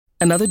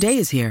Another day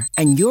is here,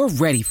 and you're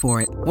ready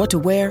for it. What to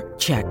wear?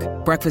 Check.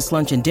 Breakfast,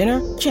 lunch, and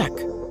dinner? Check.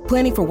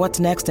 Planning for what's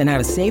next and how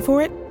to save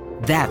for it?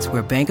 That's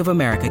where Bank of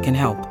America can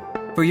help.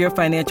 For your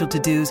financial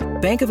to-dos,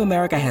 Bank of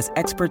America has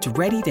experts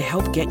ready to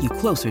help get you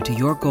closer to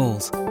your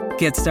goals.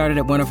 Get started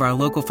at one of our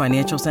local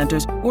financial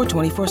centers or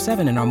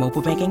 24/7 in our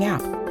mobile banking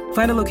app.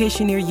 Find a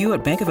location near you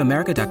at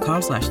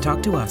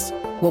bankofamerica.com/talktous.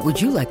 What would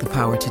you like the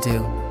power to do?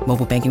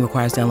 Mobile banking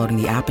requires downloading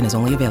the app and is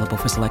only available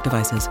for select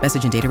devices.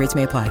 Message and data rates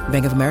may apply.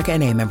 Bank of America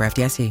N.A., member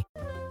FDIC.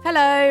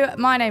 Hello,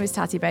 my name is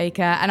Tatty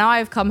Baker and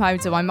I've come home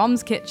to my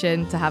mum's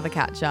kitchen to have a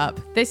catch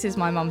up. This is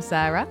my mum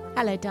Sarah.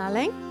 Hello,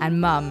 darling.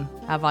 And mum,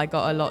 have I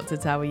got a lot to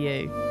tell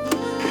you.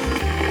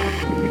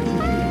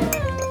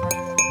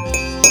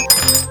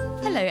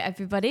 Hello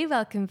everybody,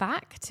 welcome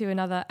back to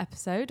another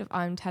episode of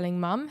I'm Telling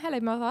Mum. Hello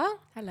mother.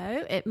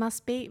 Hello, it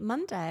must be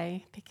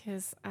Monday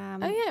because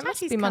it must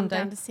be come Monday.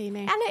 down to see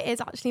me. And it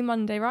is actually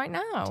Monday right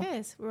now. It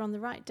is, we're on the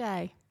right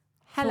day.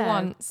 Hello. For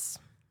once.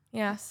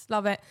 Yes,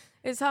 love it.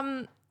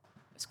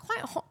 It's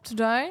quite hot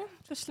today.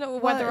 Just a little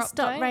weather update. It's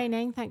stopped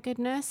raining, thank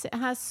goodness. It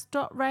has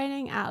stopped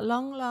raining at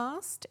long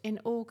last in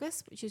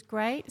August, which is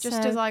great.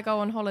 Just as I go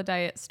on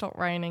holiday, it stopped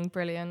raining.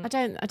 Brilliant. I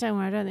don't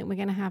think we're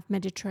going to have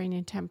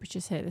Mediterranean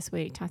temperatures here this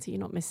week, Tatty. You're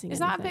not missing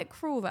anything. Is that a bit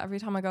cruel that every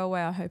time I go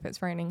away, I hope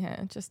it's raining here?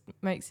 It just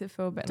makes it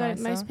feel a bit nicer.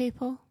 Don't most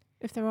people,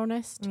 if they're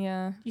honest?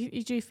 Yeah.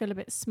 You do feel a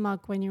bit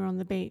smug when you're on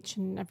the beach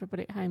and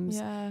everybody at home's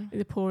in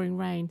the pouring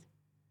rain.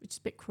 Which is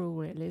a bit cruel,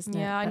 really, isn't it?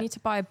 Yeah, I need to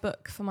buy a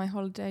book for my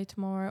holiday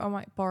tomorrow. I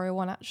might borrow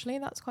one, actually.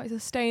 That's quite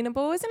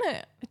sustainable, isn't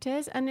it? It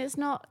is, and it's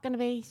not going to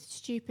be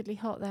stupidly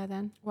hot there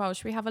then. Well,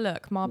 should we have a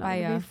look?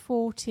 Marbella.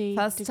 40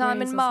 First time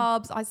in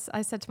Marbs.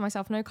 I said to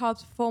myself, no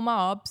carbs before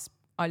Marbs.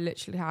 I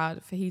literally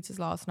had fajitas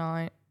last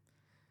night.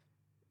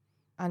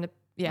 And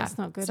that's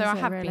not good, so I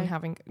have really? been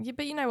having... Yeah,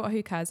 but you know what?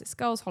 Who cares? It's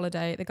girls'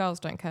 holiday. The girls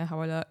don't care how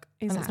I look.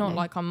 Exactly. And it's not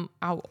like I'm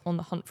out on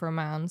the hunt for a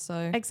man,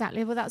 so...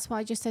 Exactly. Well, that's why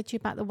I just said to you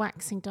about the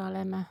waxing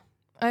dilemma.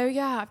 Oh,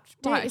 yeah.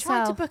 Right, I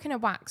tried to book in a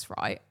wax,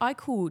 right? I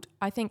called,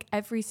 I think,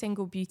 every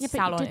single beauty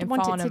salon in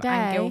Farnham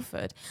and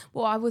Guildford.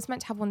 Well, I was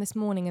meant to have one this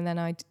morning and then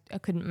I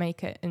couldn't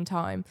make it in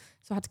time.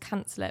 So I had to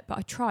cancel it. But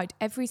I tried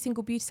every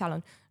single beauty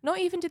salon. Not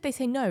even did they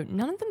say no.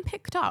 None of them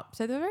picked up.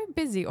 So they're very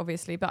busy,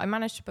 obviously. But I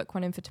managed to book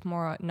one in for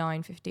tomorrow at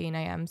 9:15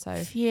 a.m. So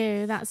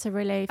phew, that's a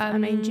relief. I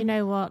mean, do you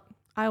know what?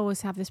 I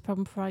always have this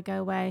problem before I go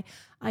away.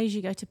 I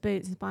usually go to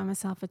Boots and buy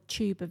myself a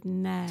tube of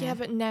Nair. Yeah,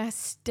 but Nair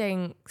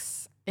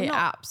stinks.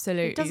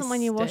 Absolutely It doesn't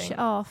when you stinks. wash it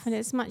off, and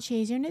it's much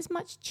easier and it's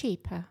much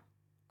cheaper,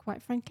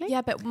 quite frankly.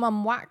 Yeah, but mum,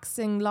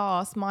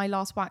 my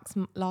last wax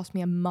lasts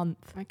me a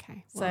month.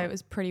 Okay. So it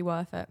was pretty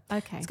worth it.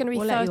 Okay. It's going to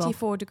be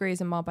 34 degrees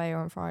in Marbella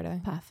on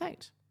Friday.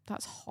 Perfect.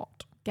 That's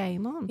hot.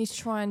 Game on. Need to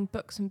try and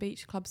book some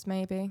beach clubs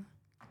maybe.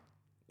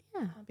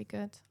 Yeah. That'd be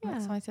good. Yeah, I'm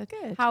excited.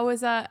 Good. How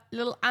was a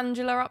little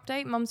Angela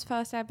update? Mum's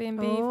first Airbnb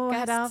guests. We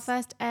had our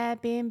first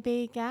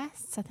Airbnb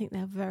guests. I think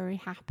they're very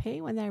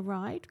happy when they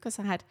arrived because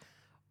I had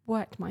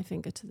worked my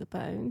fingers to the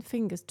bone,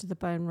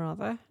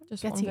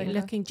 just getting it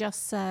looking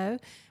just so.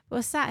 But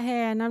we're sat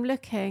here and I'm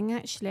looking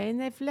actually,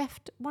 and they've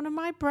left one of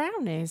my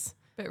brownies.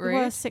 Bit rude.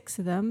 There were 6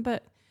 of them,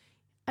 but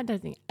I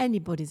don't think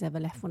anybody's ever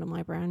left one of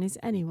my brownies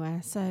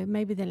anywhere. So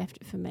maybe they left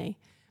it for me.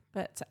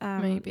 But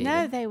maybe.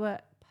 No, they were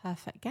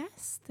perfect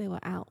guests. They were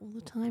out all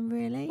the time,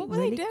 really. What were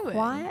really they doing?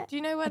 Quiet. Do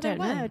you know where they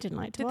went? know. I didn't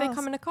like to Did ask. they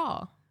come in a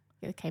car?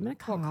 They came in a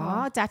car. What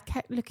car? Dad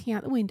kept looking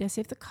out the window, see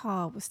if the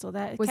car was still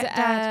there. Was it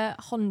Dad,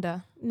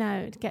 Honda?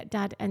 No, to get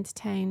Dad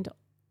entertained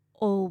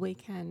all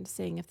weekend,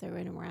 seeing if they were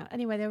in or out.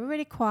 Anyway, they were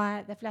really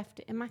quiet. They've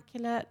left it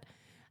immaculate.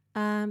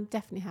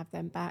 Definitely have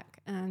them back.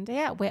 And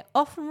yeah, we're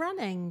off and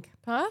running.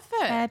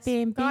 Perfect.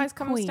 Airbnb Guys,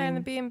 come queen. and stay in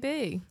the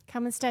B&B.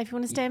 Come and stay. If you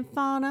want to stay in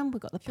Farnham, we've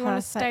got the If you want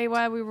to stay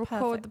where we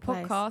record the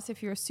place. podcast,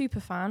 if you're a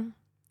super fan.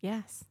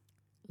 Yes.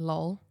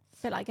 Lol.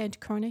 A bit like going to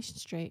Coronation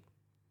Street.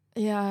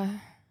 Yeah.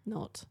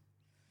 Not.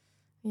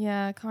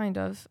 Yeah, kind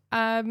of.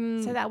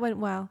 So that went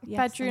well. Yes,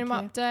 bedroom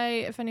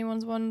update, if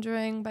anyone's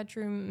wondering.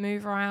 Bedroom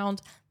move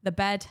around. The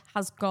bed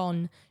has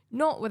gone.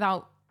 Not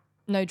without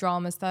no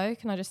dramas, though,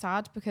 can I just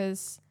add?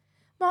 Because,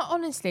 well,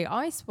 honestly,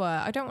 I swear,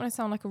 I don't want to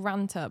sound like a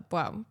ranter.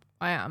 Well,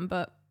 I am,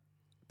 but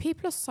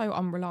people are so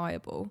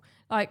unreliable.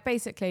 Like,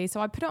 basically, so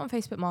I put it on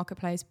Facebook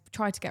Marketplace,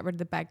 tried to get rid of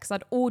the bed, because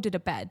I'd ordered a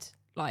bed,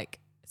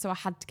 so I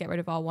had to get rid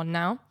of our one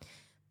now.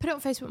 Put it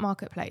on Facebook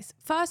Marketplace.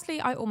 Firstly,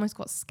 I almost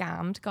got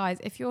scammed. Guys,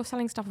 if you're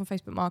selling stuff on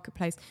Facebook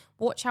Marketplace,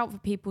 watch out for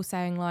people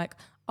saying like,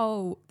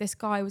 oh, this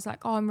guy was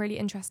like, oh, I'm really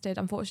interested.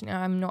 Unfortunately,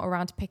 I'm not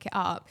around to pick it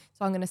up,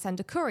 so I'm going to send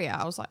a courier.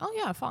 I was like, oh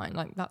yeah, fine.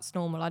 Like, that's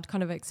normal. I'd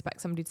kind of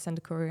expect somebody to send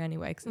a courier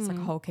anyway, because it's like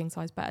a whole king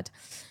size bed.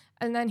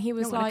 And then he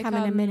was like, come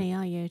in a mini,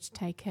 are you, to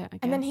take it? I guess.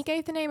 And then he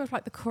gave the name of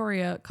like the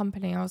courier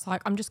company. I was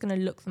like, I'm just going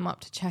to look them up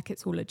to check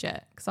it's all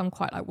legit, because I'm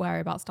quite like wary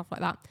about stuff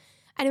like that.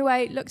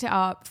 Anyway, looked it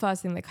up.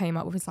 First thing that came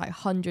up was like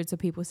hundreds of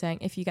people saying,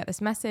 if you get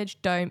this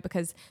message, don't,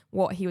 because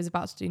what he was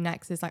about to do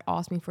next is like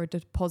ask me for a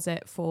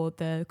deposit for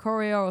the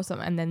courier or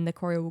something, and then the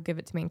courier will give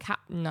it to me in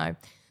no.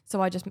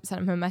 So I just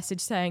sent him a message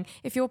saying,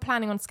 if you're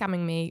planning on scamming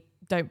me,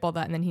 don't bother.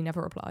 And then he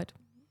never replied.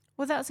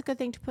 Well, that's a good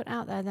thing to put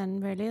out there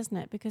then, really, isn't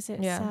it? Because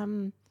it's,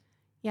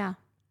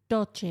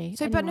 dodgy.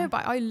 So, anyway.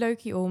 but I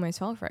low-key almost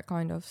fell for it,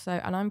 kind of. So,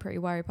 and I'm a pretty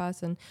wary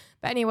person.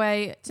 But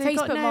anyway, So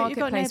Facebook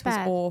Marketplace was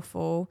bed.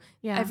 awful.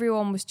 Yeah.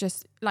 Everyone was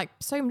just like,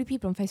 so many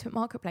people on Facebook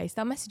Marketplace,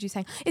 they'll message you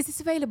saying, is this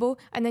available?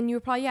 And then you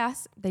reply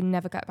yes. They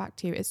never get back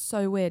to you. It's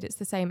so weird. It's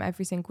the same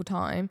every single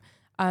time.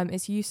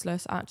 It's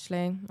useless,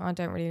 actually. I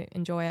don't really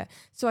enjoy it.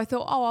 So I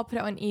thought, I'll put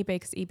it on eBay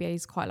because eBay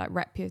is quite like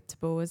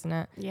reputable, isn't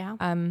it? Yeah.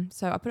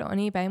 So I put it on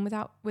eBay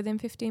and within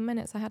 15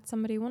 minutes, I had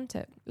somebody want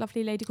it.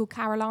 Lovely lady called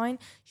Caroline.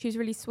 She was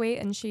really sweet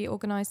and she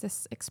organised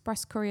this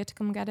express courier to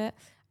come get it.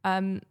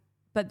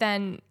 But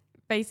then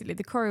basically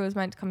the courier was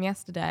meant to come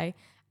yesterday.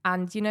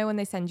 And you know when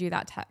they send you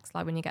that text,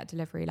 like when you get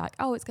delivery, like,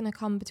 oh, it's going to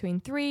come between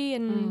 3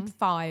 and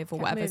 5 or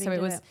whatever. So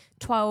it was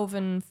 12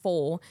 and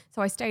 4.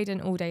 So I stayed in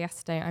all day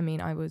yesterday. I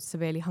mean, I was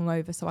severely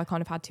hungover, so I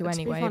kind of had to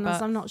anyway. To be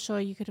honest, I'm not sure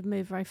you could have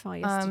moved very far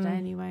yesterday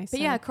anyway. But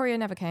yeah, courier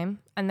never came.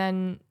 And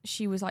then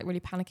she was like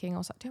really panicking. I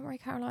was like, don't worry,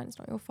 Caroline, it's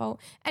not your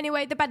fault.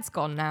 Anyway, the bed's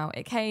gone now.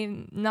 It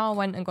came. Niall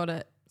went and got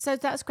it. So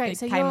that's great.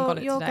 So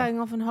you're going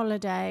off on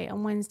holiday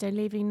on Wednesday,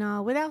 leaving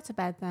Niall without a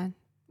bed then?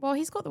 Well,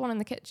 he's got the one in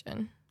the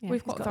kitchen. Yeah,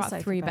 we've got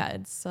about 3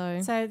 beds.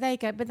 So there you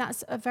go. But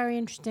that's a very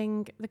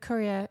interesting. The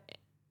courier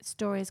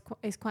story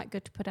is quite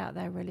good to put out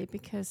there, really,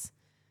 because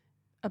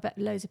I bet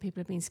loads of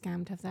people have been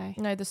scammed, have they?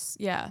 No,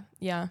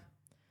 yeah.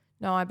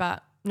 No, I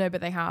bet. No,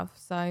 but they have.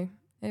 So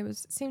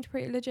it seemed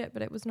pretty legit,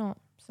 but it was not.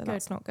 So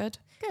that's not good.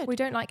 Good. We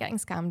don't like getting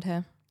scammed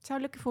here. So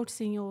I'm looking forward to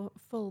seeing your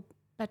full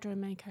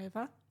bedroom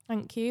makeover.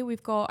 Thank you.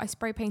 I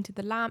spray painted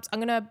the lamps. I'm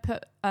going to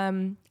put a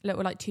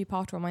little like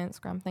 2-parter on my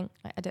Instagram thing.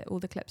 I edit all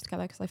the clips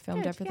together because I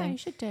filmed everything. Yeah, you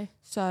should do.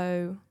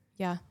 So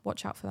yeah,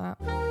 watch out for that.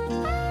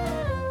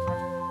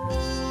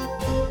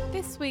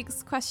 This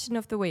week's question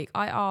of the week,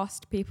 I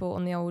asked people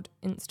on the old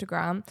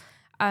Instagram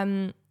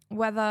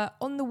whether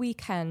on the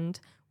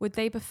weekend would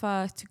they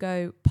prefer to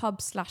go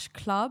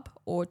pub/club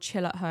or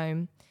chill at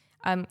home.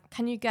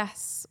 Can you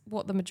guess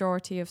what the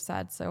majority have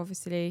said? So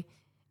obviously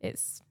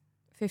it's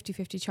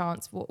 50-50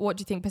 chance. What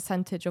do you think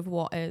percentage of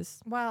what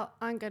is? Well,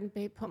 I'm going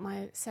to put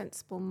my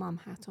sensible mum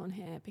hat on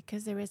here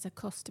because there is a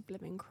cost of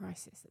living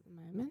crisis at the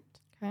moment.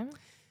 Okay.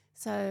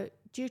 So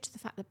due to the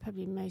fact that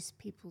probably most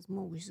people's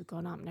mortgages have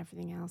gone up and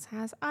everything else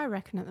has, I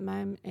reckon at the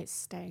moment it's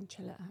stay and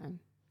chill at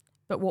home.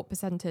 But what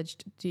percentage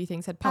do you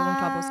think said pub and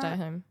club or stay at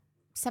home?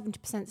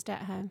 70% stay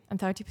at home. And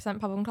 30%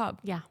 pub and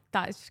club? Yeah.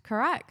 That is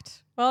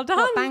correct. Well done.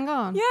 What, bang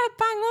on? Yeah,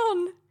 bang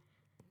on.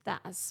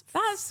 That's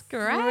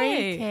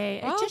great.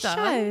 Freaky. Well it just done.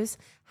 shows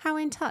how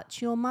in touch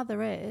your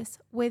mother is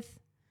with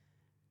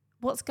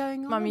what's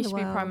going on Mum, in you the should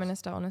world. be Prime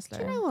Minister, honestly.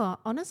 Do you know what?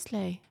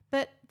 Honestly.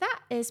 But that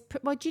is...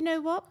 well, do you know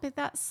what? But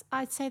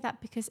I'd say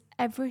that because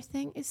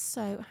everything is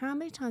so... How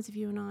many times have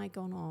you and I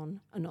gone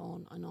on and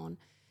on and on?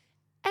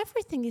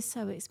 Everything is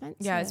so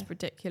expensive. Yeah, it's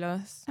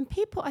ridiculous. And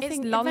people, I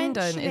think London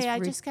eventually is I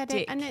just get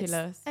it.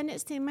 ridiculous. And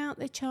it's the amount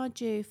they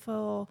charge you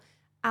for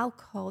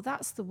alcohol.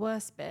 That's the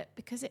worst bit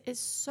because it is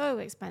so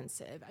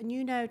expensive. And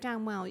you know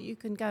damn well you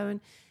can go and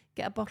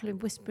get a bottle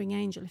of Whispering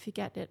Angel if you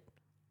get it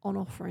on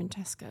offer in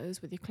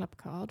Tesco's with your club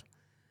card.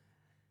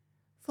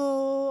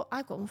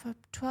 I got one for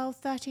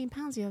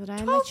 £12-13 the other day.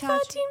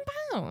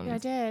 £13? Yeah, I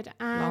did.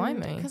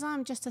 And because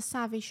I'm just a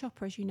savvy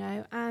shopper, as you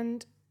know,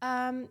 and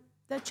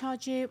they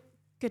charge you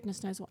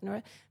goodness knows what.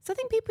 So I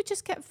think people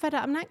just get fed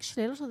up. And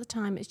actually, a lot of the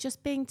time, it's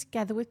just being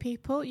together with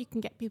people. You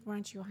can get people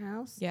around to your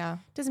house. Yeah.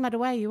 Doesn't matter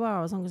where you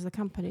are as long as the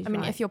company's I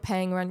mean, right. if you're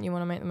paying rent, you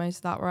want to make the most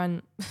of that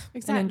rent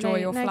exactly. and enjoy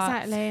your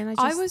flat. Exactly. And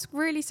I was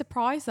really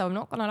surprised, though. I'm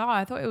not going to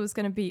lie. I thought it was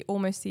going to be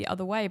almost the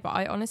other way. But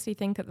I honestly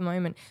think at the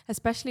moment,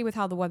 especially with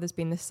how the weather's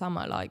been this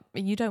summer, like,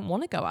 you don't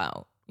want to go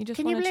out. You just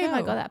want to chill. Can you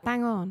believe I got that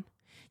bang on?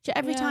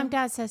 Every time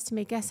Dad says to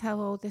me, guess how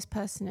old this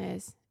person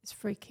is, it's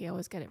freaky. I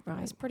always get it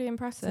right. It's pretty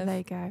impressive. So there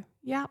you go.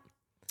 Yep.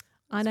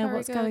 I know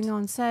what's going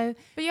on. So,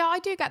 but yeah, I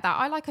do get that.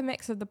 I like a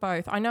mix of the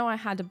both. I know I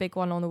had a big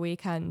one on the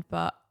weekend,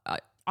 but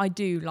I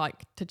do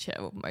like to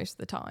chill most of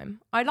the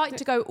time. I like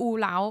to go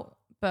all out,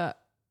 but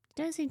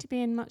you don't seem to be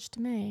in much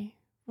to me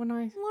when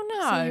I see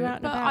you out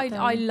and but about.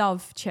 I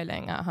love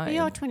chilling at home. But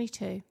you're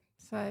 22,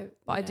 so.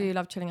 But I do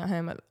love chilling at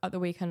home at the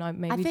weekend. I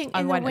think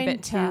went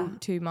winter, a bit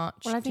too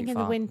much. Well, I think in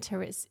the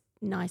winter it's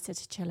nicer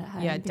to chill at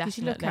home. Yeah, because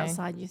definitely. You look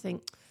outside and you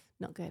think,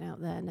 not going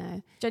out there,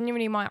 no.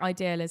 Genuinely, my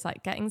ideal is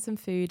like getting some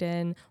food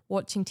in,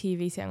 watching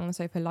TV, sitting on the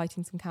sofa,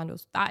 lighting some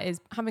candles. That is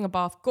having a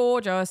bath.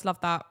 Gorgeous.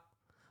 Love that.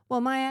 Well,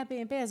 my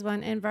Airbnbs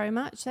weren't in very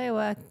much. They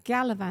were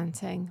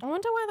gallivanting. I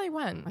wonder where they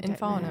went in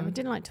Farnham. I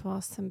didn't like to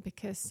ask them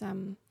because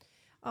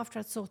after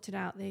I'd sorted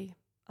out the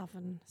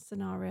oven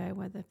scenario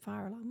where the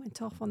fire alarm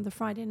went off on the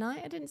Friday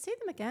night, I didn't see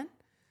them again.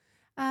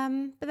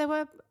 But they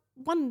were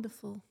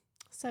wonderful.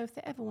 So if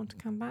they ever want to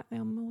come back, they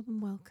are more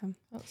than welcome.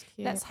 That's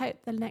cute. Let's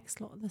hope the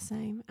next lot are the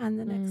same and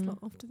the next lot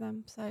after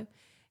them. So,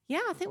 yeah,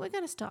 I think we're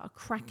going to start a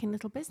cracking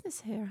little business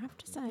here, I have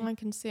to say. I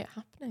can see it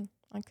happening.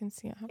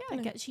 Yeah,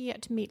 you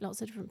get to meet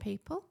lots of different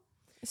people.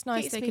 It's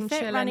nice Keeps they me can fit,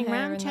 chill running in here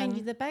around, and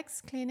changing the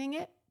bags, cleaning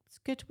it. It's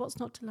good. What's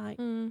not to like?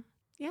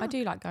 Yeah, I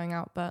do like going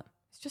out, but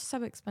It's just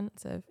so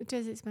expensive. It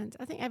is expensive.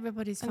 I think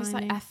everybody's and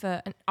finding. It's like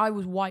effort. And I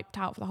was wiped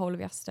out for the whole of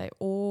yesterday.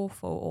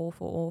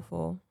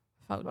 Awful.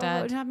 Felt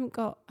dead. I haven't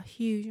got a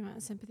huge amount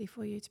of sympathy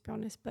for you, to be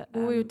honest. But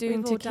we were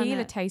doing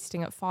tequila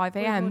tasting at 5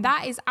 a.m.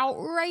 That is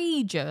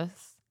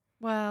outrageous.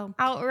 Well,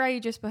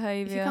 outrageous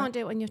behaviour. If you can't do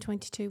it when you're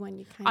 22, when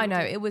you can. I know,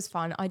 it was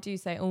fun. I do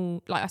say,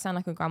 I sound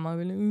like a grandma,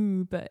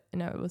 but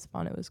no, it was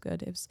fun. It was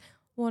good. It was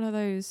one of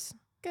those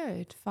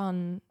good,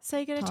 fun. So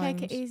you're going to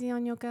take it easy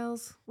on your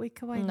girls'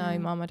 week away? No,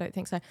 Mum, I don't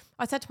think so.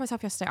 I said to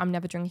myself yesterday, I'm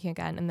never drinking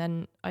again. And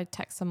then I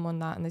text someone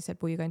that and they said,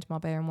 well, you're going to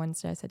Marbella on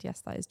Wednesday. I said,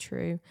 yes, that is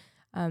true.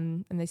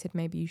 And they said,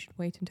 maybe you should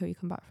wait until you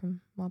come back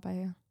from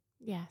Marbella.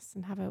 Yes,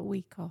 and have a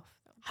week off.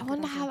 I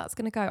wonder how that's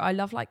going to go. I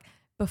love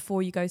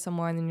before you go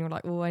somewhere and then you're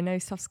like, I know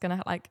stuff's going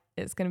to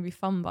it's going to be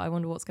fun, but I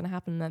wonder what's going to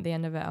happen. And at the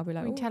end of it, I'll be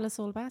like, tell us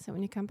all about it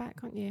when you come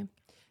back, can't you?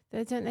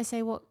 Don't they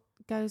say what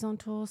goes on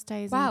tour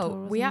stays on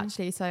tour? Well,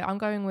 so I'm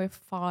going with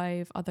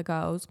 5 other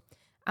girls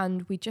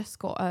and we just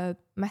got a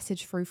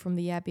message through from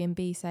the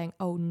Airbnb saying,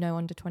 no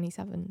under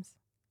 27s.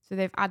 So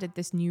they've added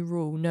this new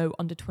rule, no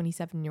under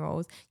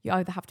 27-year-olds. You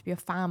either have to be a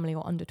family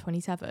or under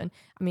 27.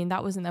 I mean,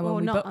 that wasn't there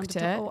when we booked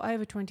it. Or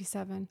over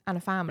 27. And a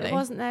family. It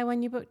wasn't there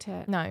when you booked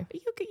it. No.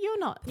 But you're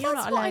not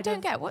That's what I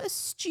don't get. What a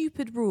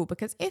stupid rule.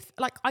 Because if,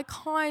 I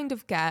kind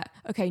of get,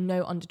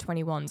 no under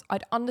 21s.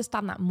 I'd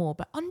understand that more.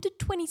 But under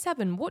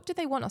 27, what do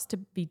they want us to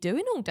be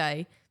doing all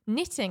day?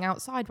 Knitting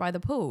outside by the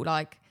pool?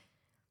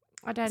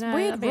 I don't know.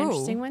 It'll be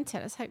interesting, won't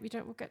it? Let's hope you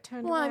don't get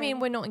turned away. Well, I mean,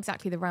 we're not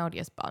exactly the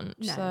rowdiest bunch.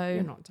 No, so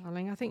you're not,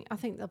 darling. I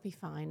think they'll be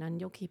fine and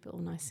you'll keep it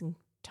all nice and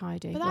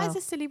tidy. But that is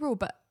a silly rule.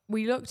 But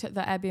we looked at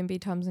the Airbnb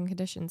terms and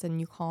conditions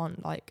and you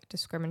can't,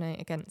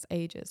 discriminate against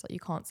ages. You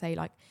can't say,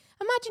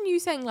 imagine you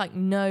saying,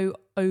 no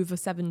over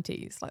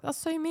 70s. That's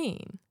so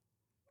mean.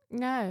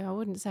 No, I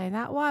wouldn't say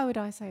that. Why would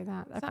I say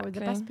that? They're probably the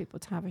best people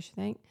to have, I should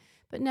think.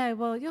 But no,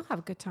 well, you'll have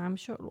a good time. I'm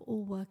sure it'll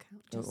all work out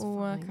just fine. It'll all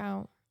work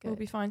out. It'll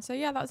be fine. So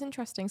yeah, that's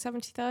interesting.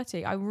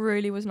 70-30. I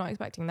really was not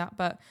expecting that,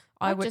 but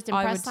I'm just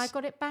impressed I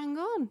got it bang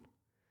on.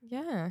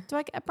 Yeah. Do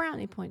I get a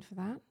brownie point for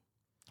that?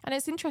 And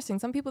it's interesting.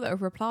 Some people that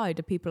have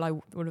replied are people I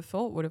would have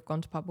thought would have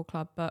gone to Pebble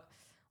Club, but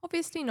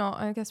obviously not.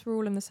 I guess we're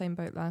all in the same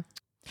boat there.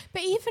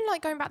 But even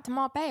going back to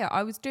Marbella,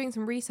 I was doing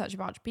some research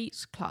about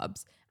beach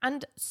clubs,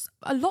 and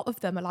a lot of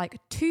them are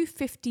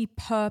 $250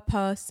 per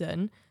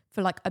person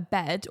for a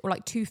bed, or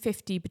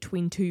 $250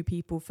 between 2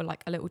 people for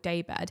a little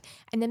day bed,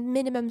 and then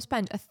minimum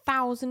spend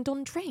 $1,000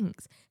 on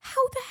drinks.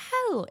 How the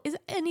hell is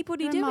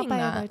anybody doing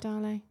that? Though,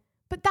 darling.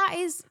 But that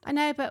is, I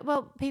know,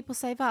 but people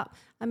save up.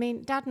 I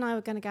mean, Dad and I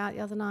were going to go out the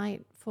other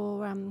night for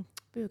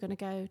we were going to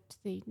go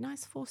to the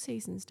nice Four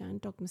Seasons down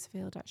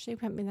Dogmersfield. Actually,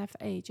 we haven't been there for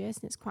ages,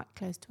 and it's quite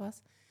close to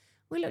us.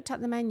 We looked at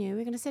the menu.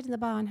 We're going to sit in the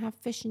bar and have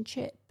fish and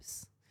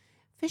chips.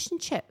 Fish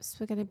and chips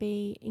were going to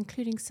be,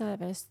 including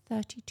service,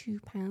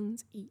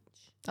 £32 each.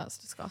 That's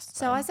disgusting.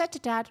 So I said to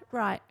Dad,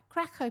 right,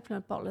 crack open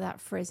a bottle of that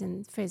fizz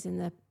in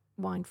the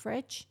wine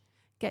fridge,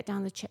 get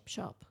down the chip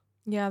shop.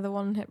 Yeah, the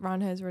one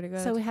round here is really good.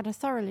 So we had a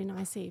thoroughly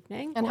nice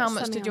evening. And how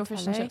much did your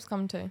fish and chips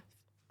come to?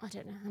 I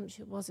don't know how much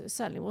it was. It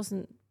certainly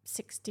wasn't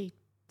 £64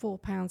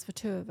 for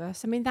 2 of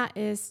us. I mean, that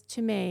is,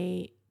 to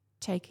me,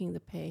 taking the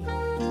pee.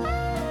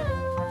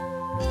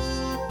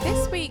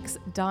 This week's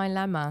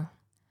dilemma.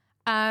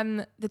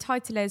 The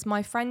title is,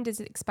 my friend is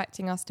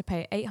expecting us to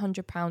pay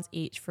 £800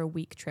 each for a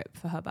week trip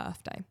for her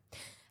birthday.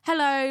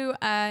 Hello,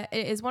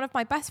 it is one of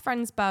my best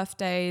friend's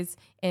birthdays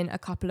in a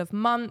couple of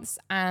months,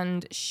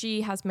 and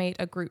she has made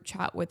a group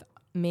chat with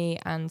me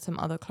and some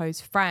other close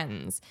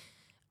friends.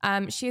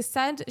 She has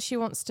said she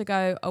wants to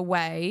go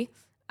away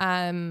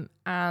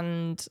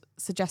and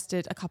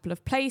suggested a couple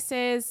of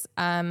places,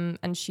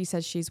 and she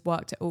says she's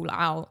worked it all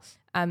out.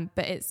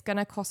 But it's going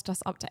to cost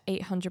us up to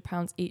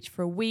 £800 each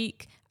for a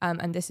week.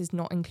 And this is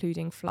not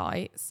including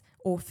flights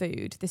or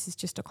food. This is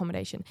just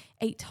accommodation.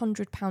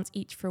 £800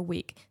 each for a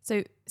week.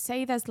 So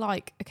say there's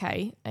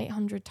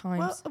 800 times.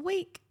 Well, a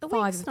week.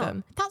 5 of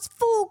them. That's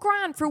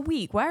 $4,000 for a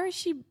week. Where is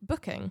she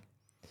booking?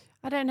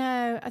 I don't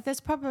know.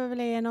 There's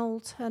probably an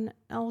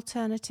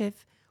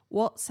alternative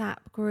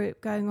WhatsApp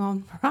group going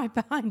on right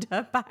behind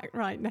her back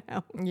right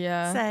now.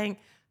 Yeah. Saying,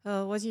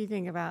 oh, what do you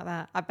think about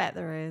that? I bet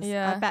there is.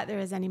 Yeah. I bet there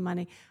is any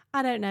money.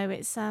 I don't know.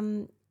 It's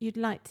you'd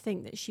like to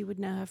think that she would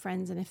know her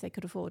friends and if they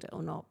could afford it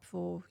or not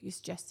before you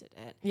suggested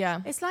it.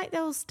 Yeah. It's like the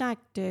old stag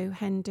do,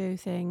 hen do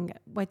thing,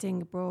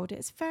 wedding abroad.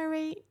 It's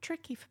very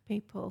tricky for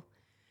people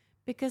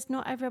because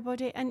not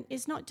everybody, and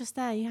it's not just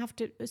there. You have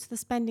to, it's the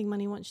spending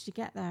money once you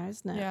get there,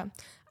 isn't it?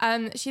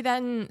 Yeah. She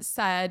then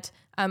said,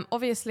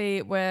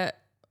 obviously we're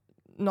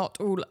not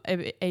all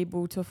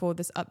able to afford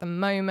this at the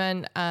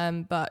moment,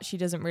 but she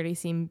doesn't really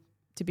seem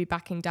to be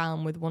backing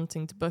down with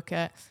wanting to book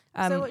it.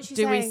 So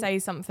we say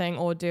something,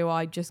 or do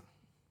I just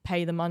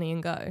pay the money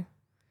and go?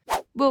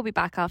 We'll be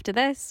back after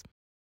this.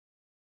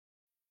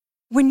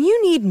 When you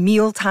need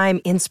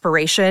mealtime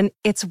inspiration,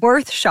 it's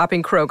worth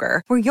shopping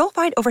Kroger, where you'll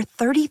find over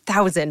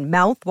 30,000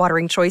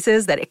 mouth-watering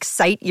choices that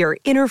excite your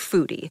inner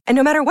foodie. And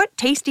no matter what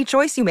tasty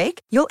choice you make,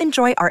 you'll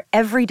enjoy our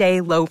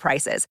everyday low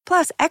prices,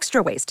 plus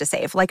extra ways to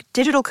save, like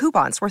digital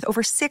coupons worth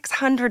over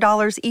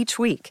 $600 each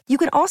week. You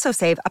can also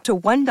save up to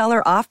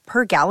 $1 off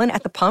per gallon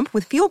at the pump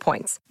with fuel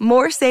points.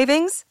 More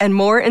savings and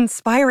more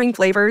inspiring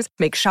flavors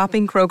make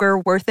shopping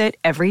Kroger worth it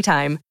every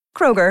time.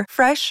 Kroger,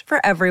 fresh for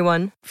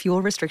everyone.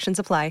 Fuel restrictions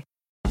apply.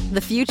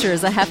 The future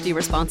is a hefty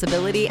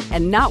responsibility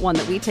and not one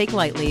that we take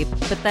lightly.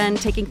 But then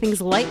taking things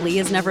lightly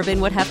has never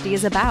been what Hefty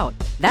is about.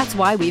 That's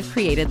why we've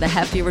created the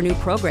Hefty Renew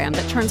program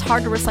that turns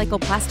hard-to-recycle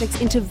plastics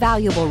into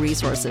valuable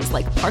resources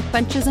like park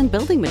benches and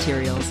building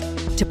materials.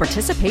 To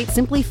participate,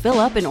 simply fill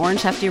up an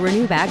orange Hefty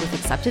Renew bag with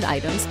accepted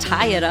items,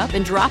 tie it up,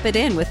 and drop it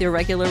in with your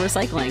regular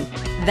recycling.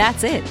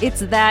 That's it. It's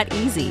that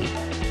easy.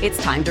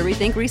 It's time to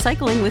rethink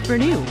recycling with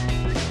Renew.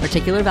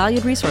 Particular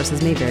valued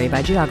resources may vary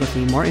by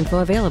geography. More info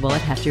available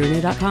at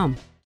heftyrenew.com.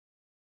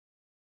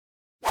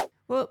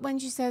 Well, when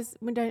she says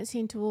we don't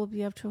seem to all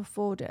be able to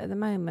afford it at the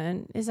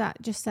moment, is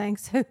that just saying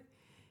so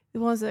the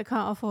ones that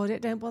can't afford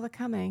it don't bother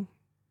coming?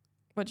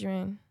 What do you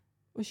mean?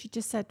 Well, she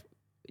just said,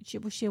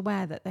 was she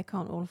aware that they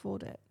can't all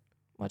afford it?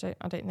 Well,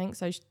 I don't think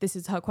so. This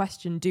is her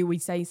question. Do we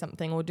say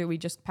something or do we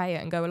just pay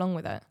it and go along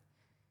with it?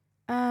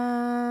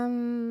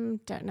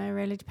 Don't know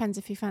really. Depends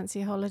if you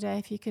fancy a holiday.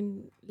 If you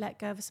can let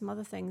go of some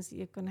other things that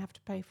you're going to have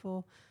to pay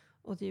for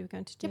or that you were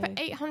going to do. Yeah, but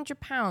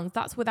 £800,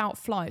 that's without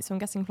flights. So I'm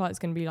guessing flight's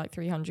going to be like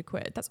 300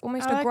 quid. That's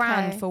almost a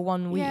grand for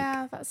 1 week.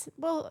 Yeah, that's,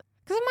 well...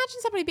 Because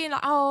imagine somebody being like,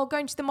 oh,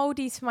 going to the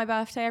Maldives for my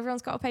birthday,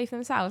 everyone's got to pay for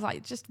themselves. Like,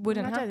 it just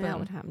wouldn't happen. I don't think that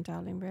would happen,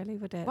 darling, really,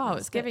 would it? Well,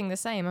 it's giving the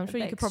same. I'm sure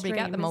you could probably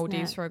get the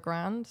Maldives for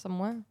 $1,000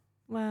 somewhere.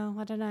 Well,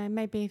 I don't know,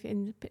 maybe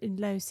in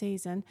low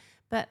season.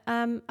 But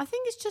I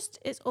think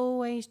it's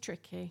always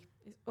tricky.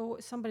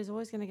 Somebody's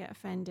always going to get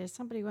offended.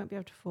 Somebody won't be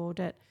able to afford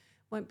it,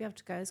 won't be able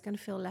to go, is going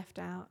to feel left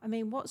out. I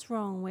mean, what's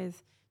wrong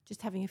with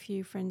just having a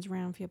few friends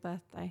around for your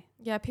birthday?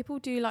 Yeah, people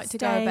do like to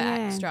go a bit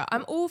extra.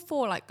 I'm all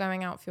for like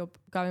going all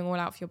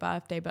out for your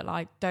birthday, but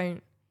like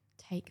don't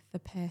take the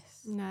piss.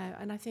 No,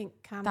 and I think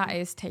that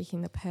is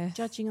taking the piss.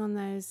 Judging on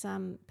those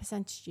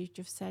percentages you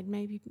just said,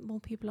 maybe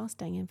more people are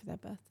staying in for their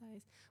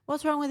birthdays.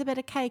 What's wrong with a bit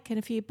of cake and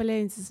a few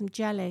balloons and some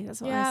jelly?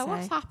 That's what I say. Yeah,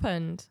 what's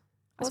happened?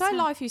 That's why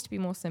life used to be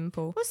more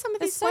simple. Well,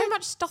 There's so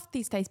much stuff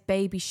these days.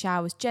 Baby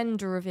showers,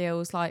 gender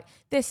reveals, like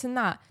this and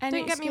that.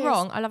 Don't get me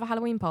wrong, I love a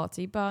Halloween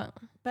party, but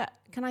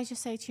can I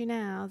just say to you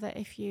now that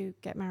if you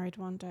get married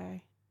one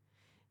day,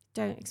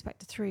 don't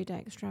expect a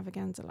 3-day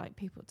extravaganza like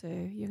people do.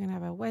 You're going to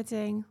have a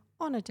wedding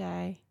on a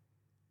day.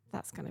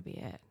 That's going to be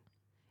it.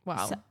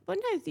 Wow. Well,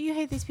 no, you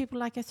hear these people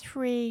like a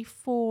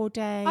 3-4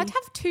 day. I'd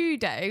have 2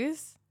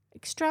 days.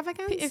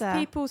 Extravaganza. If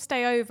people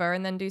stay over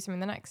and then do something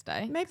the next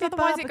day. Maybe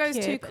otherwise it goes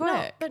too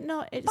quick. But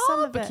not it's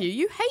barbecue. Some of it.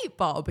 You hate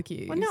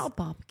barbecues. Well, not a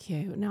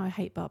barbecue. No, I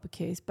hate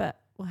barbecues, I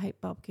hate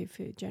barbecue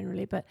food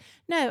generally. But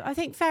no, I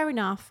think fair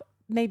enough.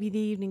 Maybe the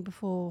evening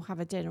before, have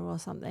a dinner or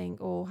something,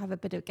 or have a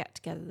bit of get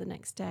together the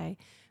next day.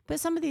 But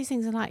some of these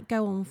things are like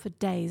go on for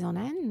days on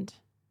end.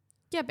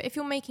 Yeah, but if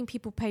you're making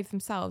people pay for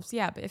themselves,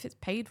 yeah. But if it's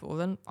paid for,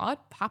 then I'd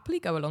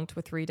happily go along to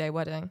a 3-day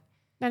wedding.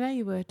 I know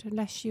you would,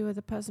 unless you were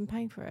the person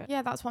paying for it.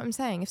 Yeah, that's what I'm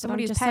saying. If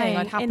somebody was paying,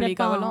 I'd happily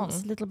go along. A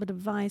little bit of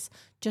advice,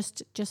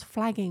 just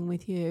flagging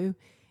with you.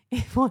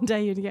 If one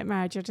day you'd get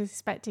married, you're just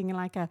expecting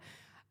like a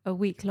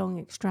week-long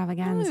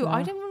extravaganza. No,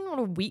 I don't want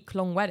a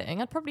week-long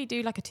wedding. I'd probably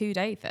do like a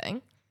 2-day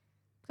thing.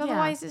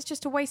 Otherwise, it's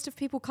just a waste of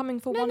people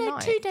coming for one night. No,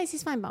 2 days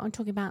is fine, but I'm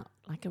talking about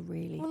like a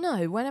really... Well,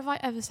 no, when have I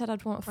ever said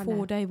I'd want a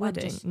 4-day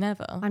wedding?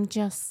 Never. I'm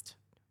just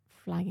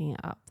flagging it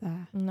up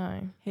there.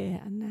 No. Here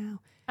and now.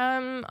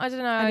 I don't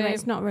know. Anyway,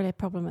 it's not really a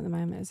problem at the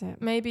moment, is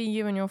it? Maybe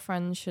you and your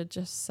friends should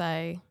just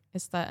say,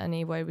 is there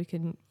any way we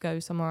can go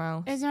somewhere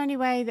else? Is there any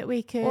way that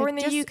we could... Or in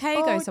the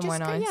UK, go somewhere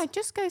nice?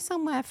 Just go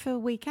somewhere for a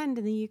weekend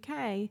in the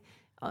UK.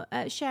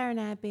 Share an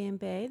Airbnb.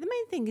 The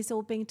main thing is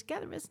all being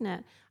together, isn't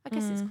it? I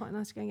guess it's quite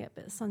nice to go and get a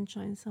bit of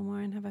sunshine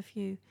somewhere and have a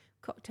few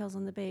cocktails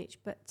on the beach.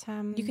 But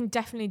you can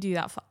definitely do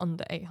that for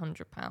under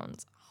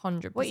 £800,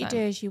 100%. What you do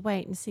is you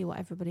wait and see what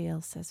everybody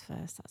else says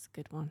first. That's a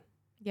good one.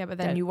 Yeah, but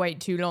then you wait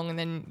too long and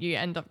then you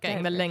end up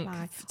getting the link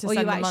to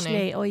send the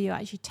money. Or you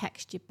actually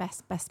text your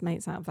best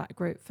mates out of that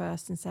group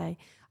first and say,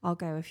 I'll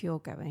go if you're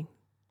going.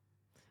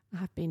 I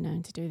have been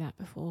known to do that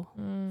before,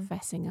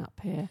 fessing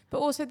up here. But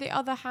also the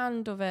other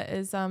hand of it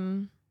is,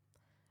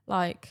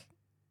 like,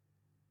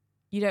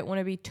 you don't want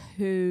to be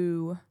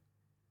too,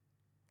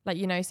 like,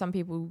 you know, some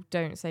people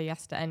don't say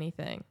yes to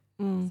anything.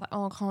 It's like,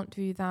 oh, I can't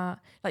do that.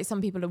 Like,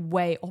 some people are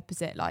way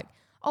opposite. Like,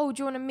 oh,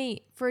 do you want to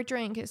meet for a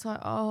drink? It's like,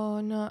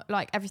 oh, no.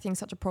 Like, everything's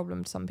such a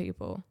problem to some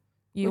people.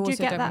 You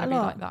also don't want to be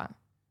like that.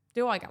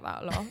 Do I get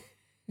that a lot?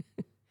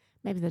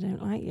 Maybe they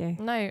don't like you.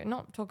 No,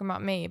 not talking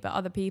about me, but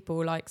other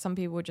people. Like, some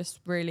people are just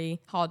really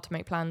hard to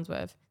make plans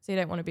with. So you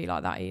don't want to be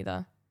like that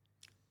either.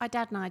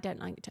 Dad and I don't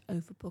like to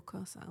overbook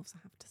ourselves, I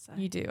have to say.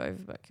 You do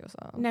overbook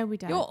yourself. No, we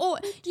don't.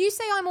 You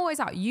say I'm always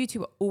out. You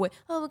two are always,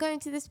 we're going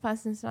to this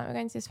person tonight, we're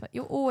going to this person.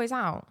 You're always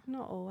out.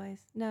 Not always.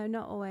 No,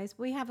 not always.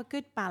 We have a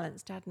good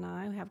balance, Dad and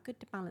I. We have a good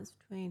balance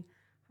between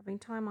having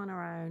time on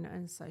our own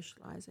and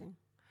socialising.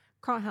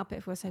 Can't help it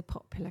if we're so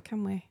popular,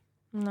 can we?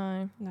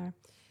 No.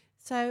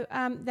 So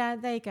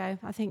there you go.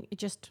 I think you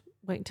just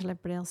wait until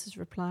everybody else has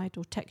replied,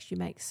 or text you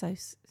make so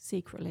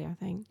secretly, I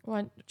think.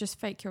 Well, just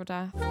fake your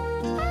death.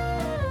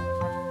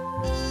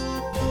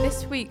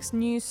 This week's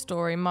news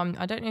story, Mum,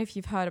 I don't know if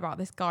you've heard about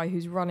this guy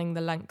who's running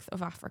the length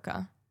of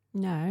Africa.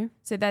 No.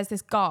 So there's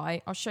this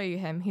guy, I'll show you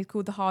him. He's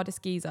called the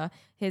hardest geezer.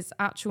 His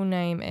actual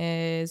name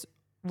is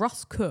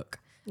Ross Cook.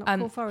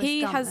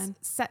 He has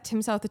set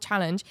himself the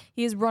challenge.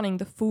 He is running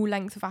the full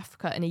length of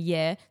Africa in a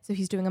year. So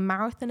he's doing a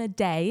marathon a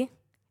day,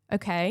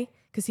 okay?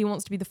 Because he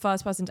wants to be the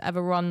first person to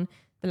ever run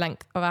the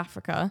length of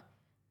Africa.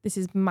 This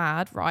is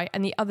mad, right?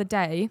 And the other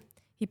day,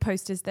 he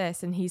posted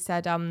this and he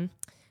said,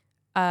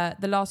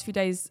 the last few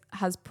days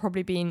has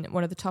probably been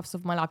one of the toughest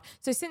of my life.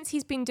 So since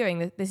he's been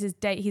doing this,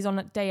 he's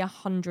on day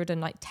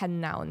 110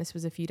 now, and this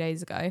was a few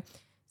days ago.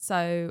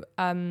 So,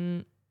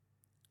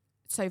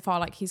 so far,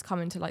 like, he's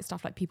come into like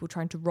stuff like people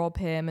trying to rob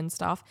him and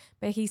stuff.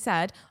 But he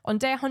said, on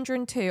day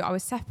 102, I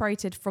was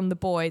separated from the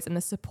boys and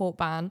the support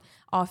band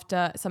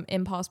after some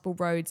impassable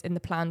roads in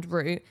the planned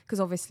route. Because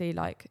obviously,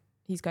 like,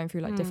 he's going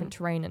through like different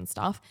terrain and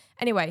stuff.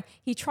 Anyway,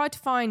 he tried to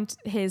find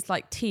his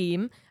like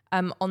team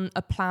on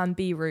a plan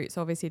B route.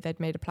 So obviously they'd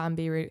made a plan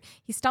B route.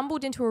 He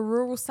stumbled into a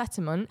rural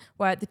settlement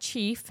where the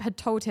chief had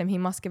told him he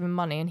must give him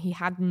money, and he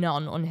had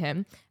none on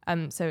him.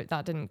 So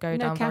that didn't go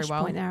down very well. No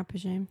cash point there, I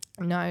presume.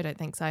 No, I don't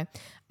think so.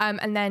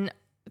 And then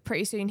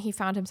pretty soon he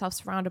found himself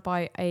surrounded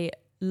by a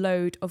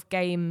load of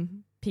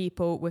game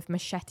people with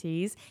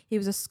machetes. He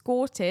was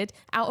escorted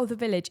out of the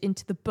village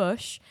into the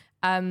bush.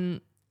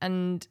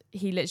 And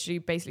he literally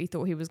basically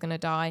thought he was going to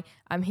die.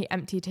 He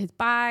emptied his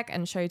bag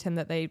and showed him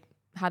that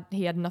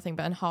he had nothing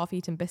but a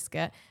half-eaten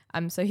biscuit.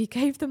 So he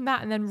gave them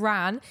that and then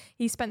ran.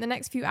 He spent the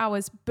next few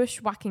hours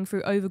bushwhacking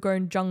through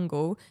overgrown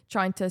jungle,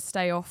 trying to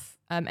stay off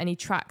any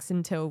tracks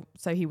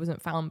so he wasn't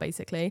found,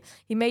 basically.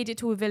 He made it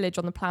to a village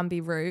on the Plan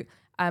B route.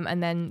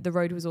 And then the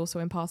road was also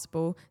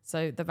impassable,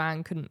 so the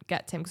van couldn't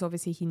get to him, because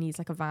obviously he needs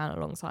like a van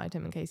alongside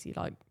him in case he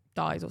like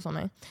dies or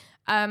something.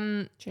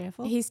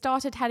 Cheerful. He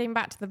started heading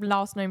back to the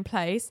last known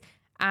place,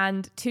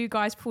 and two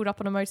guys pulled up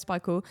on a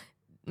motorcycle.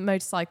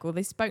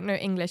 They spoke no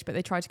English, but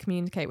they tried to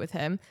communicate with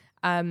him.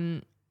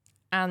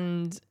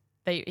 And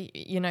they,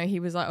 he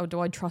was like, oh, do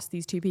I trust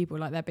these two people?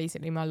 Like, they're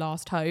basically my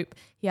last hope.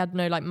 He had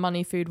no like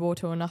money, food,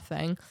 water, or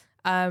nothing.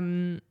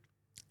 And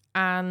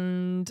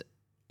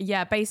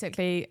yeah,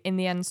 basically in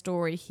the end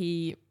story,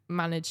 he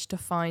managed to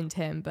find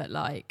him, but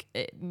like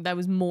there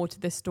was more to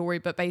this story.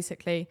 But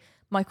basically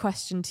my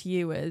question to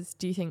you is,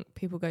 do you think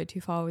people go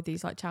too far with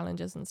these like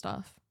challenges and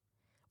stuff?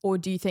 Or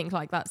do you think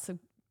like that's a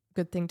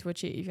good thing to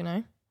achieve,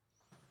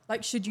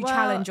 Like, should you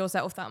challenge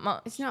yourself that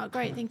much? It's not a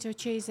great thing to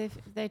achieve if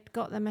they'd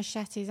got their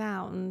machetes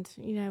out, and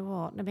you know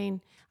what? I mean,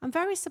 I'm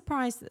very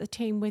surprised that the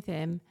team with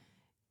him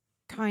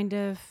kind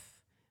of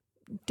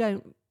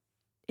don't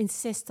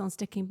insist on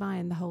sticking by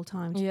him the whole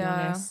time, to be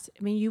honest.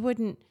 I mean, you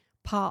wouldn't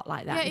part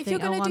like that. Yeah, if you're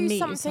going to do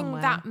something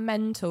that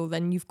mental,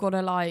 then you've got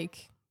to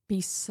like be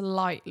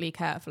slightly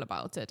careful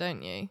about it,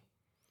 don't you?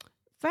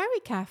 Very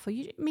careful.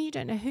 You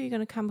don't know who you're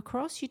going to come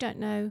across. You don't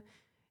know.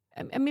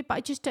 I mean, but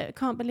I just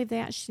can't believe they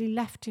actually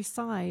left his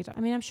side.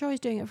 I mean, I'm sure he's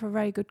doing it for a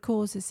very good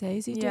cause, is he?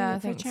 Is he doing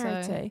it for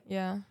charity? So.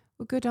 Yeah.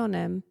 Well, good on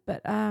him.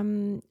 But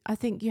I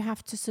think you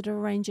have to sort of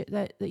arrange it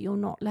that you're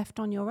not left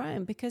on your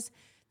own, because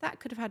that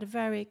could have had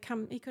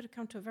he could have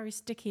come to a very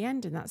sticky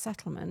end in that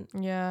settlement.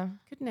 Yeah.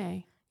 Couldn't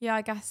he? Yeah,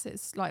 I guess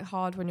it's like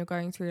hard when you're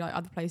going through like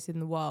other places in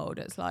the world.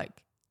 It's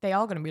like they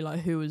are going to be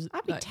like, who was...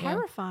 I'd be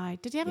terrified.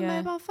 Yeah. Did he have a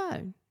mobile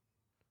phone?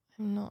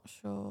 I'm not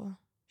sure.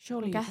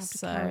 Surely you'd have to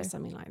carry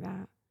something like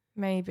that.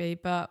 Maybe,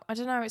 but I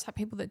don't know. It's like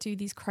people that do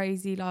these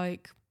crazy,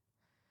 like,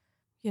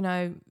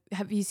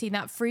 have you seen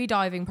that free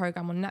diving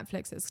program on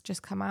Netflix that's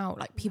just come out?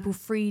 Like people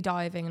free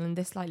diving, and then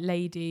this like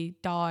lady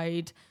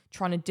died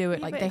trying to do it.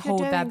 Yeah, like they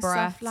hold their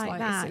breath. Like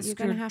that, you're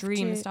going to have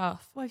dream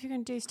stuff. Well, if you're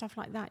going to do stuff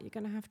like that, you're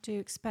going to have to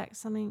expect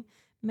something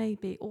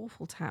maybe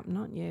awful to happen,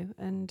 aren't you?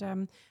 And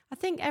I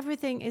think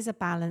everything is a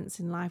balance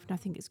in life, and I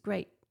think it's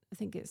great. I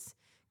think it's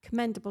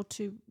commendable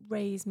to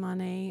raise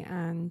money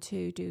and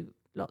to do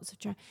lots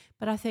of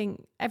but I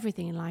think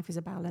everything in life is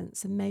a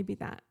balance, and maybe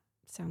that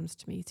sounds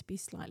to me to be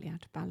slightly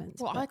out of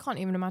balance. Well, I can't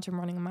even imagine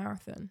running a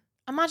marathon.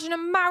 Imagine a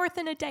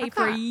marathon a day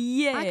for a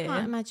year. I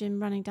can't imagine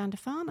running down to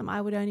Farnham.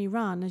 I would only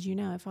run, as you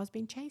know, if I was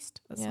being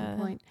chased at some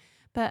point.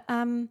 But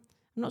I'm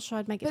not sure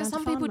I'd make it down to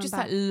Farnham. But some people just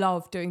like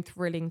love doing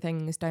thrilling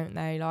things, don't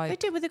they? Like they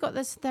do, but they've got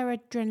they're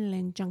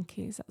adrenaline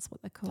junkies. That's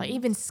what they're called. Like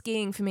even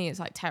skiing for me is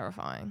like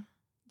terrifying.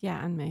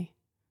 Yeah, and me.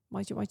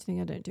 Why do you think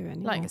I don't do it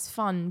anymore? Like it's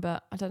fun,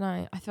 but I don't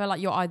know. I feel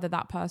like you're either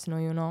that person or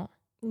you're not.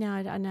 No,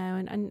 I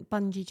know. And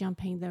bungee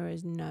jumping, there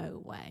is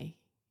no way.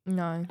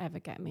 No. Ever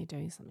get me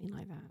doing something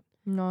like that.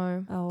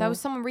 No. Oh. There was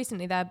someone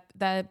recently, their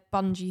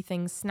bungee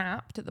thing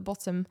snapped at the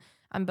bottom,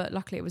 But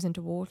luckily it was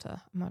into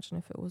water. Imagine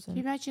if it wasn't.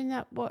 Can you imagine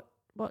that what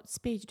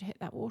speed you'd hit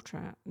that water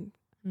at?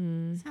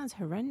 Sounds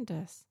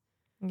horrendous.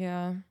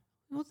 Yeah.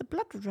 All the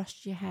blood would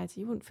rush to your head.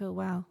 You wouldn't feel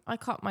well. I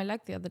cut my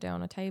leg the other day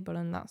on a table,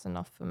 and that's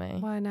enough for me.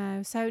 Well,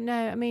 no. So,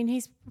 no, I mean,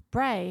 he's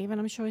brave, and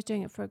I'm sure he's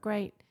doing it for a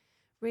great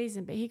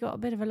reason, but he got a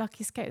bit of a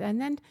lucky escape there. And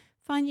then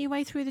find your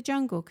way through the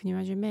jungle. Can you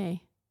imagine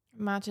me?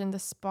 Imagine the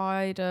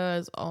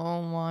spiders.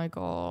 Oh, my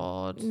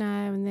God. No,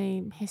 and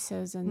the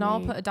hissers. And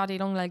I put a daddy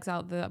long legs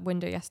out the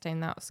window yesterday,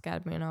 and that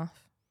scared me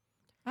enough.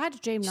 I had a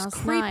dream last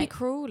creepy night.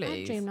 crawlies. I had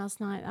a dream last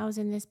night. I was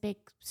in this big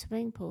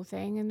swimming pool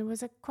thing, and there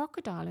was a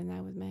crocodile in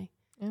there with me.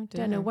 Oh,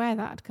 dear. Don't know where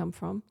that had come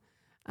from.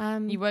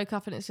 You woke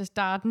up and it's just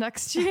Dad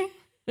next to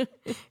you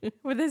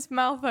with his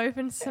mouth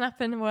open,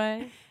 snapping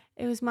away.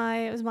 It was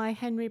my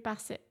Henry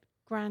Bassett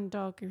grand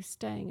dog who's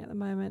staying at the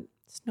moment,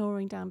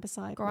 snoring down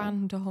beside me.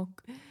 Grand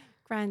dog.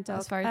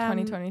 That's very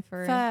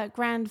 2023.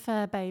 Grand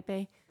fur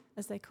baby,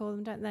 as they call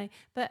them, don't they?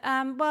 But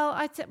I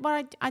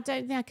don't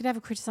think I could ever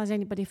criticise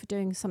anybody for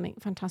doing something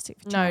fantastic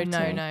for charity.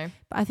 No.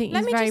 But I think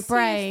he's very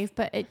brave.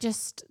 But it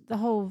just, the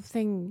whole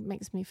thing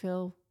makes me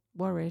feel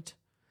worried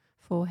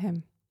for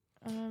him.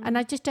 And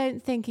I just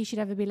don't think he should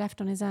ever be left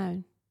on his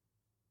own.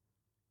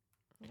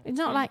 It's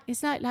not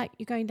like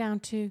you're going down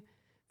to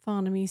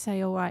Farnham and you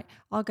say, all right,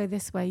 I'll go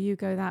this way, you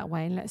go that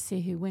way, and let's see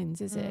who wins,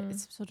 is it?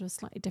 It's sort of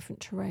slightly different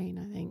terrain,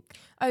 I think.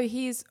 Oh,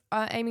 he's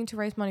aiming to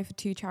raise money for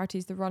 2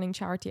 charities, the running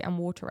charity and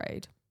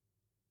WaterAid.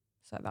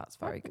 So that's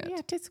very good.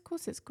 Yeah, of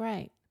course it's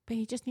great. But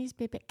he just needs to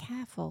be a bit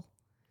careful.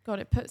 God,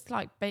 it puts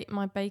like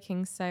my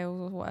baking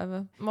sales or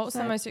whatever. What's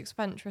the most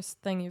adventurous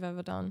thing you've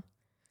ever done?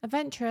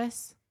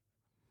 Adventurous?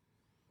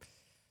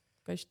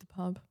 Go to the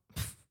pub.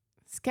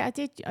 I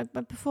did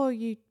before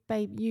you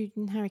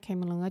and Harry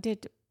came along. I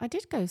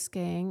did go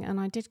skiing, and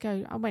I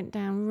went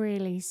down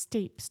really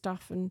steep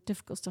stuff and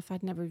difficult stuff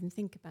I'd never even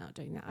think about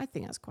doing that. I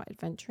think that's quite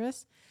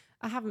adventurous.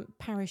 I haven't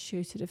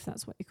parachuted, if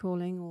that's what you're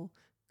calling, or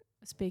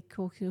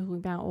talking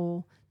about,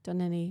 or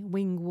done any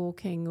wing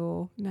walking,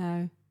 or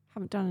no,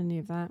 haven't done any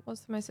of that.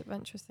 What's the most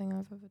adventurous thing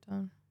I've ever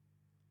done?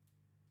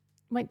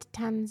 Went to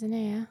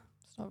Tanzania.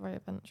 It's not very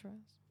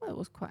adventurous. Well, it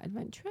was quite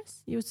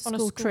adventurous. You was on a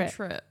school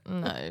trip.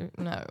 No,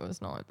 it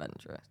was not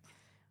adventurous.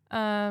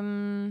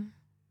 Have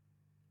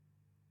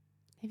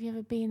you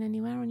ever been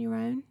anywhere on your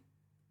own?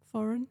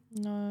 Foreign?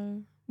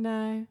 No.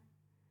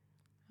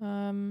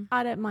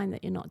 I don't mind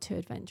that you're not too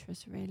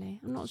adventurous, really.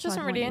 I'm not. It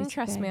doesn't really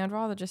interest me. I'd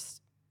rather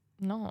just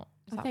not.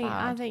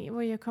 I think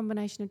we're a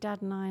combination of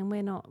Dad and I, and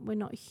we're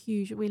not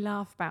huge. We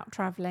laugh about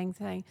travelling,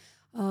 saying,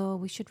 "Oh,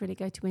 we should really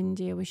go to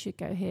India. We should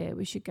go here.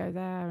 We should go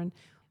there," and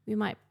we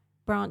might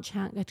branch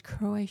out and go to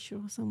Croatia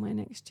or somewhere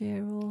next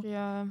year, or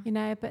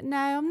but no,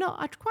 I'm not.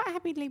 I'd quite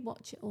happily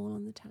watch it all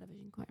on the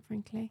television, quite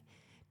frankly.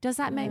 Does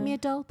that make me a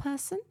dull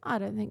person? I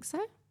don't think so.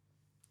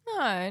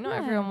 No, not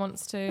everyone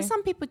wants to. But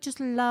some people just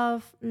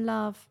love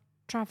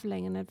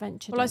travelling and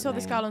adventure. Well, I saw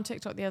this girl on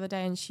TikTok the other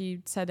day, and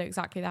she said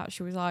exactly that.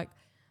 She was like,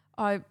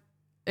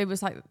 it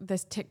was like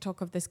this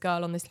TikTok of this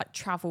girl on this like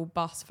travel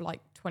bus for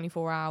like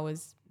 24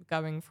 hours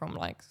going from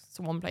like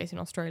one place in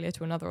Australia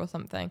to another or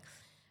something.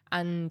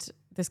 And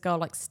this girl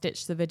like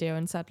stitched the video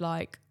and said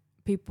like,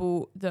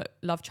 people that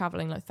love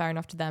traveling, like fair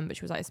enough to them, but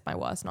she was like, it's my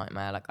worst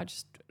nightmare. Like I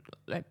just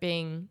like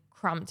being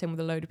cramped in with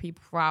a load of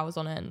people for hours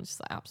on end, just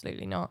like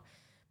absolutely not.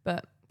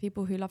 But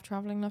people who love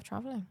traveling.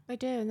 They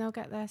do, and they'll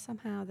get there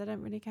somehow. They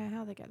don't really care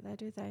how they get there,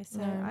 do they?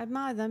 So I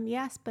admire them,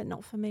 yes, but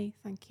not for me.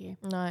 Thank you.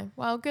 No.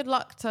 Well, good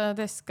luck to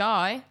this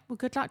guy. Well,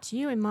 good luck to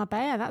you in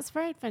Marbella. That's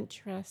very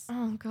adventurous.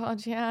 Oh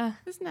God, yeah,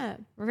 isn't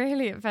it?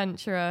 Really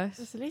adventurous.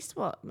 It's at least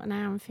an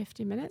hour and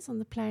 50 minutes on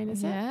the plane,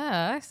 is it?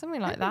 Yeah,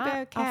 something like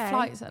that. Okay. Our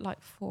flight's at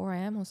like 4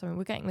 a.m. or something.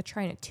 We're getting the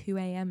train at 2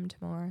 a.m.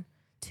 tomorrow.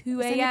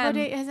 2 a.m.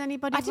 Has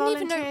anybody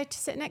volunteered to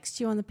sit next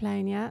to you on the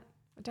plane yet?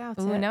 I doubt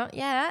it. Not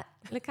yet.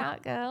 Look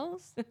out,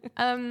 girls.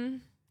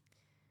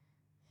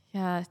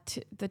 Yeah,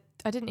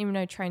 I didn't even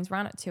know trains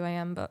ran at 2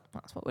 a.m., but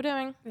that's what we're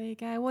doing. There you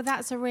go. Well,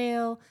 that's a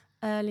real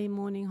early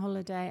morning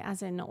holiday,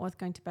 as in not worth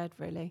going to bed,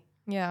 really.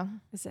 Yeah.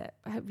 Is it?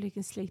 Hopefully you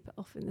can sleep it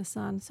off in the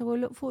sun. So we'll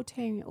look forward to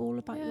hearing all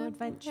about your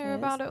adventures. Hear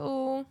about it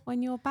all.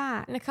 When you're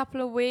back. In a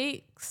couple of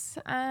weeks.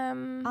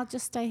 I'll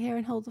just stay here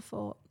and hold the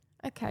fort.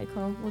 Okay,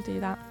 cool. We'll do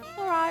that.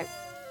 All right.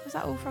 Is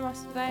that all from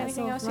us today?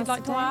 Anything else you'd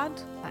like to add?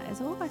 That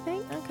is all, I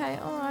think. Okay,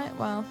 all right.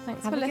 Well,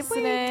 thanks for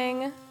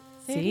listening.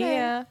 See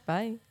ya.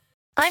 Bye.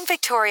 I'm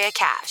Victoria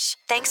Cash.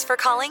 Thanks for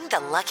calling the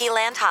Lucky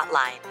Land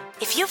Hotline.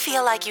 If you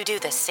feel like you do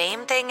the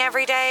same thing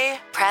every day,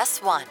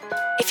 press 1.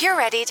 If you're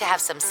ready to have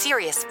some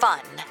serious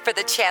fun for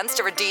the chance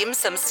to redeem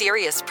some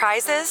serious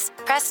prizes,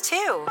 press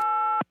 2.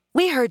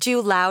 We heard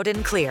you loud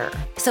and clear.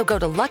 So go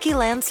to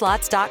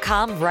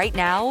LuckyLandSlots.com right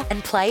now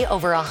and play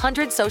over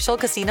 100 social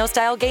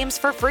casino-style games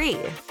for free.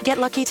 Get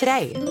lucky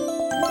today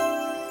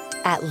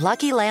at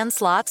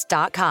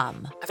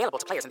LuckyLandSlots.com. Available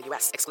to players in the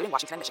U.S., excluding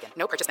Washington and Michigan.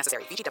 No purchase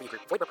necessary. VGW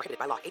Group. Void where prohibited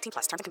by law. 18+.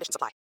 Terms and conditions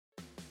apply.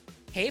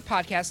 Hey,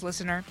 podcast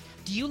listener.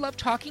 Do you love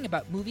talking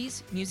about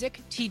movies,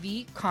 music,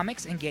 TV,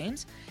 comics, and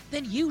games?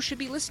 Then you should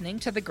be listening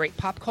to The Great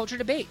Pop Culture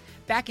Debate,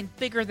 back and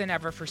bigger than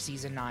ever for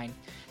Season 9.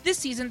 This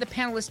season, the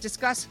panelists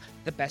discuss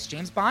the best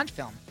James Bond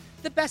film,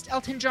 the best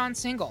Elton John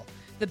single,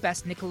 the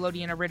best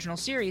Nickelodeon original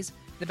series,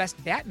 the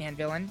best Batman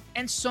villain,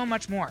 and so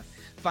much more.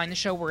 Find the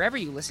show wherever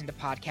you listen to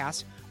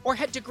podcasts, or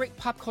head to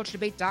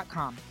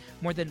greatpopculturedebate.com.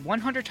 More than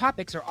 100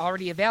 topics are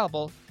already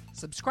available.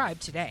 Subscribe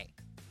today.